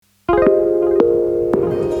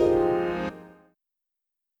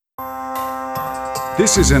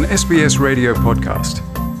This is an SBS radio podcast.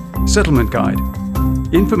 Settlement Guide.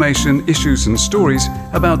 Information, issues and stories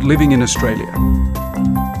about living in Australia.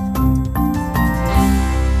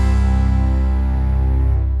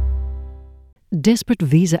 Desperate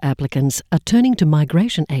visa applicants are turning to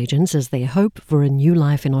migration agents as they hope for a new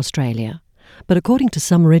life in Australia. But according to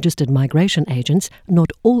some registered migration agents,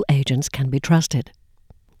 not all agents can be trusted.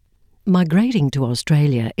 Migrating to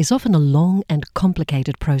Australia is often a long and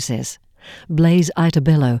complicated process. Blaise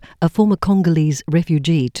Aitabello, a former Congolese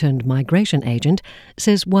refugee turned migration agent,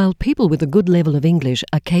 says while people with a good level of English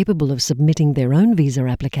are capable of submitting their own visa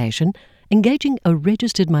application, engaging a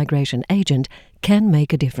registered migration agent can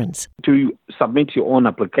make a difference. To submit your own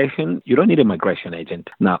application, you don't need a migration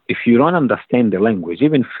agent. Now, if you don't understand the language,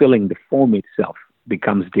 even filling the form itself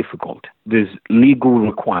becomes difficult. There's legal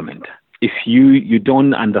requirement. If you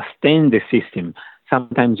don't understand the system,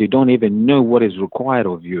 sometimes you don't even know what is required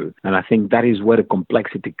of you. And I think that is where the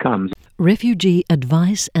complexity comes. Refugee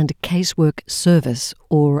Advice and Casework Service,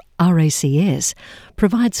 or RACS,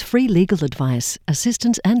 provides free legal advice,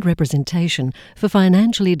 assistance and representation for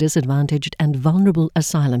financially disadvantaged and vulnerable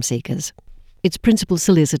asylum seekers. Its principal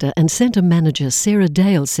solicitor and centre manager Sarah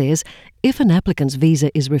Dale says if an applicant's visa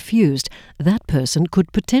is refused, that person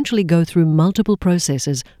could potentially go through multiple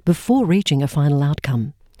processes before reaching a final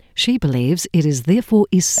outcome. She believes it is therefore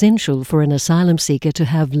essential for an asylum seeker to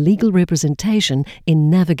have legal representation in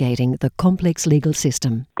navigating the complex legal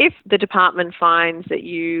system. If the department finds that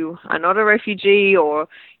you are not a refugee or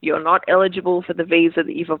you're not eligible for the visa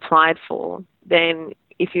that you've applied for, then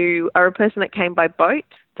if you are a person that came by boat,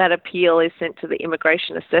 that appeal is sent to the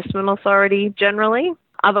Immigration Assessment Authority generally.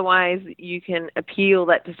 Otherwise, you can appeal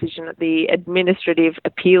that decision at the Administrative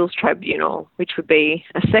Appeals Tribunal, which would be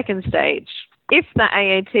a second stage. If the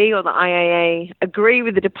AAT or the IAA agree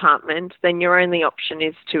with the department, then your only option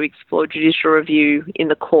is to explore judicial review in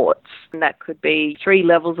the courts. And that could be 3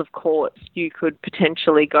 levels of courts you could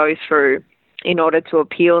potentially go through in order to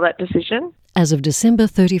appeal that decision. As of December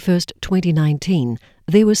 31st, 2019,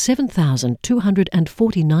 there were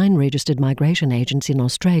 7,249 registered migration agents in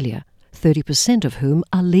Australia, 30% of whom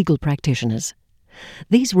are legal practitioners.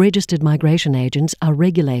 These registered migration agents are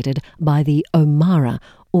regulated by the OMARA,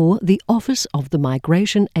 or the Office of the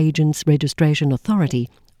Migration Agents Registration Authority,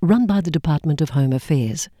 run by the Department of Home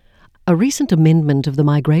Affairs. A recent amendment of the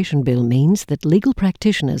Migration Bill means that legal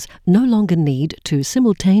practitioners no longer need to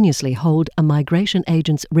simultaneously hold a migration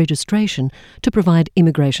agent's registration to provide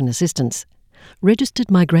immigration assistance.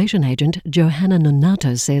 Registered migration agent Johanna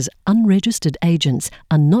Nonato says unregistered agents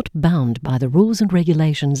are not bound by the rules and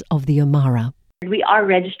regulations of the OMARA. We are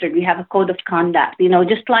registered. We have a code of conduct,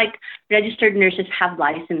 just like registered nurses have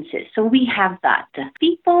licenses. So we have that.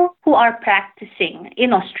 People who are practicing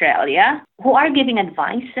in Australia, who are giving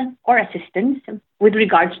advice or assistance with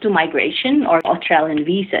regards to migration or Australian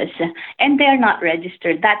visas, and they're not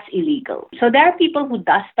registered, that's illegal. So there are people who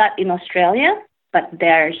does that in Australia, but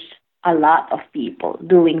there's a lot of people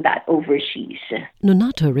doing that overseas.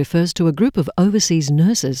 Nonato refers to a group of overseas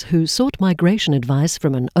nurses who sought migration advice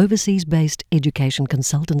from an overseas-based education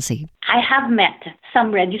consultancy. I have met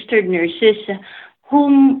some registered nurses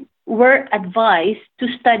whom were advised to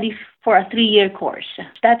study for a 3-year course.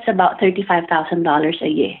 That's about $35,000 a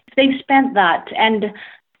year. They've spent that, and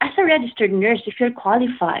as a registered nurse, if you're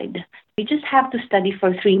qualified, you just have to study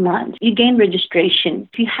for 3 months. You gain registration.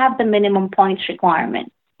 If you have the minimum points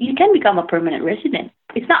requirement, you can become a permanent resident.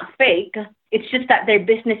 It's not fake. It's just that their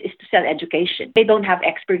business is to sell education. They don't have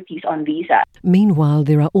expertise on visa. Meanwhile,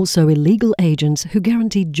 there are also illegal agents who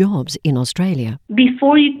guarantee jobs in Australia.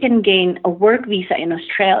 Before you can gain a work visa in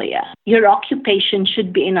Australia, your occupation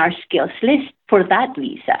should be in our skills list for that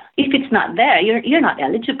visa. If it's not there, you're not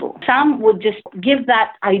eligible. Some would just give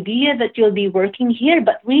that idea that you'll be working here,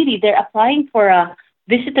 but really they're applying for a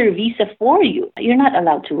visitor visa for you. You're not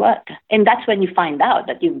allowed to work. And that's when you find out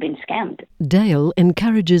that you've been scammed. Dale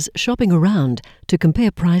encourages shopping around to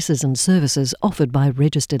compare prices and services offered by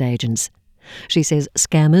registered agents. She says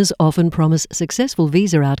scammers often promise successful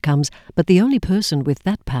visa outcomes, but the only person with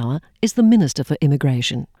that power is the Minister for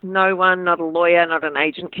Immigration. No one, not a lawyer, not an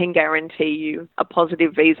agent, can guarantee you a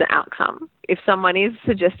positive visa outcome. If someone is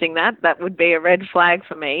suggesting that, that would be a red flag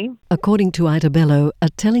for me. According to Aitabello, a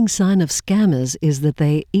telling sign of scammers is that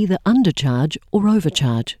they either undercharge or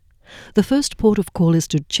overcharge. The first port of call is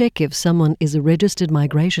to check if someone is a registered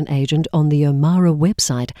migration agent on the OMARA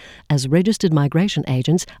website, as registered migration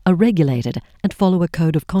agents are regulated and follow a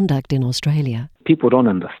code of conduct in Australia. People don't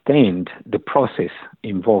understand the process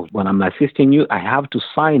involved. When I'm assisting you, I have to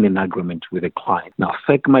sign an agreement with a client. Now,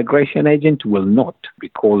 fake migration agent will not,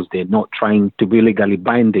 because they're not trying to be legally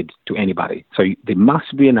binded to anybody. So there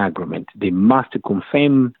must be an agreement. They must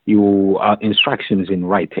confirm your instructions in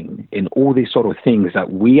writing and all these sort of things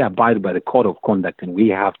that we abide by the code of conduct and we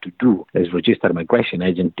have to do as registered migration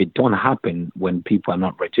agent. They don't happen when people are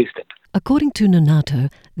not registered. According to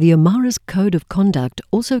Nonato, the Omara's Code of Conduct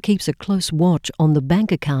also keeps a close watch on the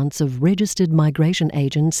bank accounts of registered migration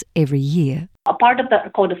agents every year. A part of the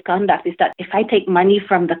code of conduct is that if I take money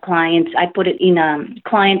from the clients, I put it in a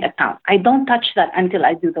client account. I don't touch that until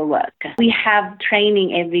I do the work. We have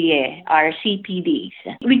training every year, our CPDs.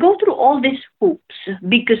 We go through all these hoops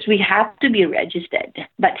because we have to be registered.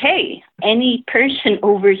 But hey, any person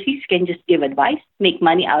overseas can just give advice, make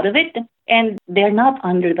money out of it, and they're not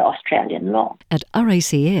under the Australian law. At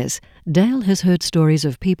RACS, Dale has heard stories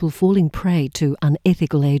of people falling prey to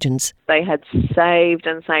unethical agents. They had saved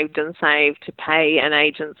and saved and saved to pay an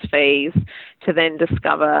agent's fees, to then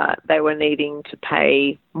discover they were needing to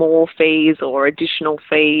pay more fees or additional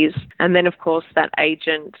fees. And then, of course, that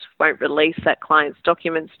agent won't release that client's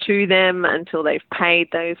documents to them until they've paid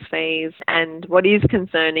those fees. And what is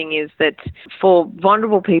concerning is that for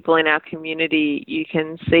vulnerable people in our community, you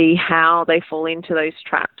can see how they fall into those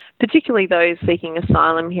traps, particularly those seeking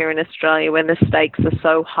asylum here in Australia when the stakes are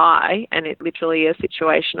so high and it literally is a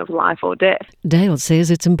situation of life or death. Dale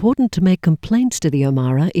says it's important to make complaints to the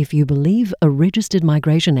Omara if you believe a registered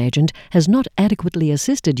migration agent has not adequately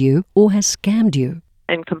assisted you or has scammed you.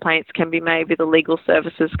 And complaints can be made with the Legal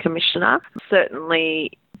Services Commissioner.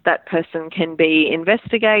 Certainly that person can be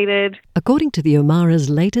investigated. According to the Omara's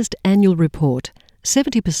latest annual report,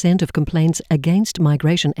 70% of complaints against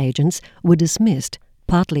migration agents were dismissed,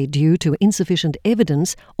 partly due to insufficient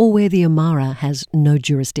evidence or where the Omara has no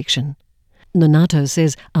jurisdiction. Nonato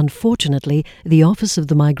says, unfortunately, the Office of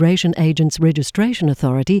the Migration Agents Registration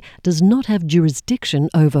Authority does not have jurisdiction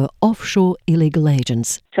over offshore illegal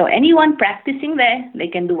agents. So anyone practicing there, they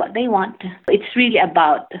can do what they want. It's really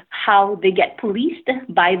about how they get policed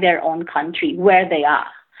by their own country, where they are.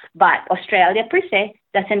 But Australia, per se,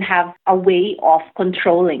 doesn't have a way of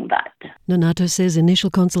controlling that. Nonato says initial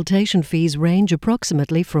consultation fees range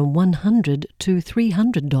approximately from $100 to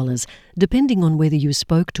 $300, depending on whether you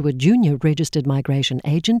spoke to a junior registered migration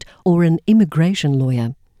agent or an immigration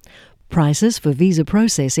lawyer. Prices for visa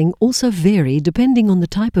processing also vary depending on the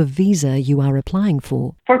type of visa you are applying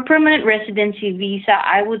for. For permanent residency visa,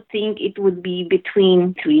 I would think it would be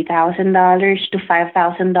between $3,000 to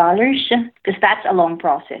 $5,000 because that's a long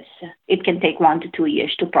process. It can take 1 to 2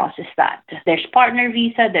 years to process that. There's partner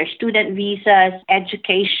visa, there's student visas.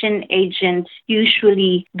 Education agents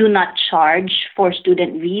usually do not charge for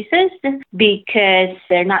student visas because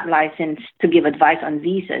they're not licensed to give advice on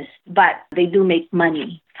visas, but they do make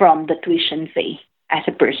money from the tuition fee as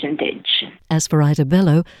a percentage. As for Ita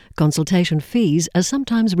Bello, consultation fees are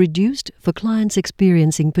sometimes reduced for clients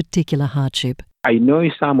experiencing particular hardship. I know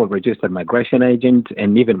some of registered migration agents,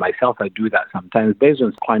 and even myself, I do that sometimes. Based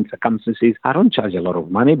on client circumstances, I don't charge a lot of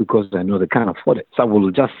money because I know they can't afford it. So I will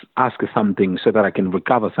just ask something so that I can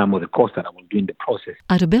recover some of the costs that I will do in the process.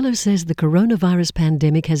 Ita Bello says the coronavirus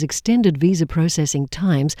pandemic has extended visa processing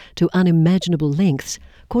times to unimaginable lengths,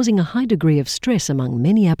 causing a high degree of stress among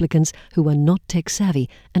many applicants who are not tech-savvy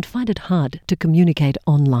and find it hard to communicate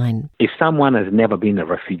online. If someone has never been a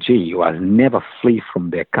refugee or has never fled from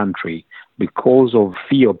their country because of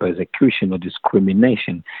fear of persecution or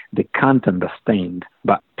discrimination, they can't understand.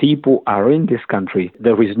 But people are in this country,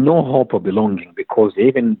 there is no hope of belonging because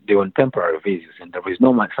even they're on temporary visas and there is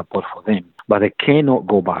no much support for them. But they cannot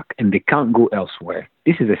go back and they can't go elsewhere.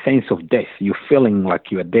 This is a sense of death. You're feeling like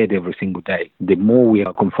you are dead every single day. The more we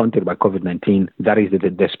are confronted by COVID-19, that is the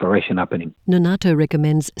desperation happening. Nonato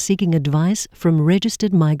recommends seeking advice from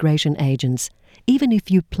registered migration agents, even if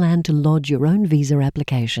you plan to lodge your own visa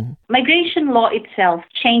application. Migration law itself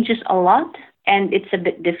changes a lot, and it's a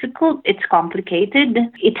bit difficult. It's complicated.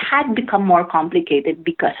 It had become more complicated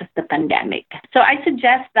because of the pandemic. So I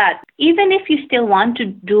suggest that even if you still want to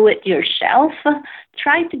do it yourself,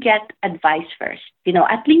 try to get advice first,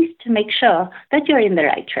 at least to make sure that you're in the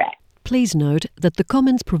right track. Please note that the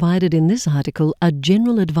comments provided in this article are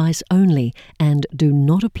general advice only and do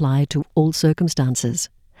not apply to all circumstances.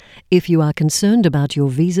 If you are concerned about your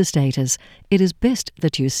visa status, it is best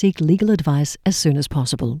that you seek legal advice as soon as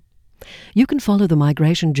possible. You can follow the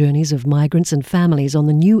migration journeys of migrants and families on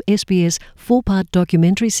the new SBS 4-part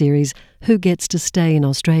documentary series, Who Gets to Stay in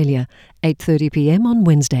Australia, 8:30 p.m. on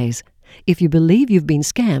Wednesdays. If you believe you've been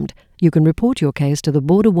scammed, you can report your case to the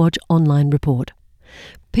Border Watch online report.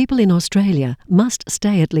 People in Australia must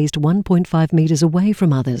stay at least 1.5 metres away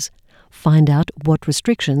from others. Find out what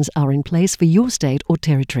restrictions are in place for your state or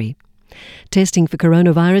territory. Testing for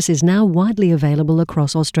coronavirus is now widely available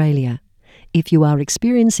across Australia. If you are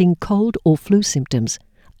experiencing cold or flu symptoms,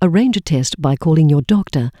 arrange a test by calling your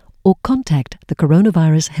doctor or contact the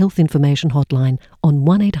Coronavirus Health Information Hotline on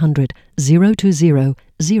 1800 020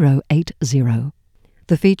 080.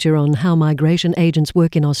 The feature on how migration agents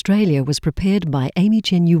work in Australia was prepared by Amy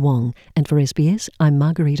Chen-Yu Wong, and for SBS, I'm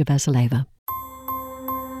Margarita Vasileva.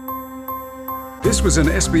 This was an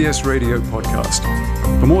SBS radio podcast.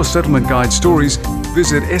 For more Settlement Guide stories,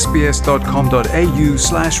 visit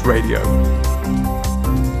sbs.com.au/radio.